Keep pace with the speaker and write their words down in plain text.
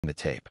the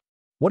tape.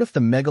 What if the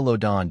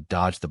Megalodon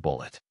dodged the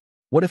bullet?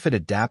 What if it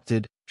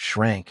adapted,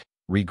 shrank,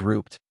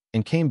 regrouped,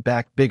 and came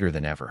back bigger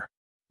than ever?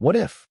 What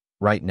if,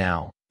 right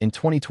now, in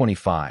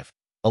 2025,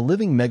 a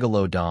living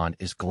Megalodon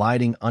is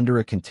gliding under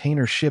a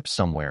container ship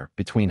somewhere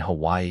between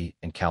Hawaii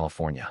and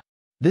California?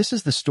 This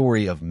is the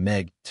story of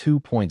Meg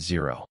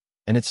 2.0,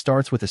 and it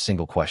starts with a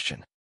single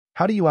question.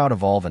 How do you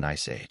out-evolve an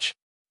ice age?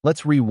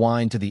 Let's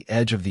rewind to the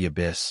edge of the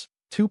abyss,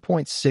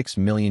 2.6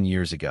 million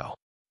years ago.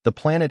 The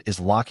planet is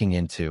locking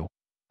into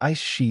ice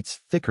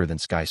sheets thicker than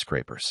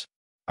skyscrapers.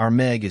 Our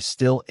Meg is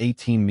still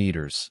 18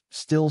 meters,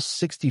 still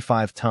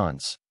 65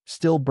 tons,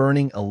 still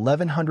burning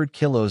 1,100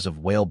 kilos of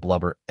whale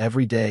blubber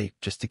every day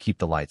just to keep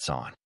the lights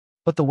on.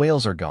 But the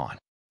whales are gone.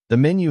 The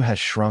menu has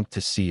shrunk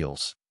to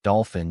seals,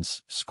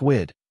 dolphins,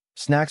 squid,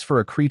 snacks for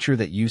a creature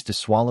that used to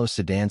swallow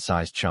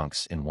sedan-sized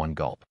chunks in one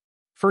gulp.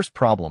 First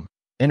problem,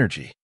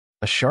 energy.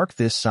 A shark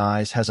this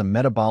size has a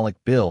metabolic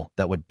bill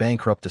that would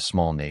bankrupt a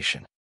small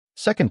nation.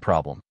 Second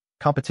problem,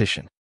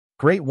 competition.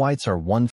 Great whites are